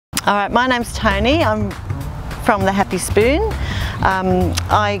All right, my name's Tony. I'm from the Happy Spoon.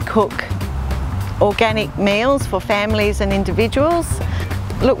 I cook organic meals for families and individuals.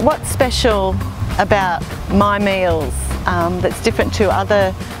 Look, what's special about my meals that's different to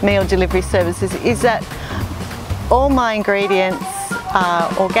other meal delivery services is that all my ingredients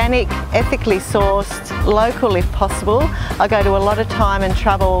are organic, ethically sourced, local if possible. I go to a lot of time and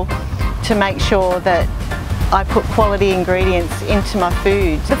travel to make sure that I put quality ingredients into my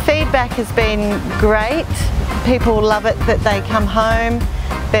food. The feedback has been great. People love it that they come home,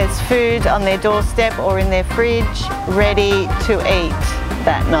 there's food on their doorstep or in their fridge ready to eat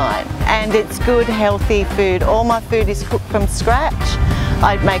that night. And it's good, healthy food. All my food is cooked from scratch.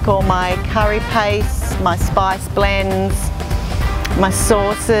 I make all my curry pastes, my spice blends, my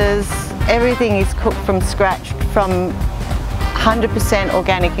sauces. Everything is cooked from scratch from 100%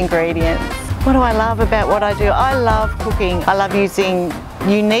 organic ingredients. What do I love about what I do? I love cooking. I love using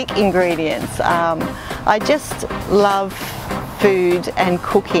unique ingredients. I just love food and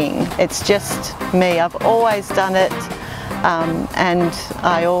cooking. It's just me. I've always done it and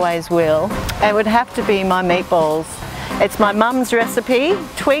I always will. It would have to be my meatballs. It's my mum's recipe,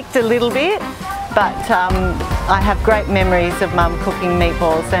 tweaked a little bit, but I have great memories of mum cooking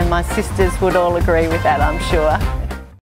meatballs, and my sisters would all agree with that, I'm sure.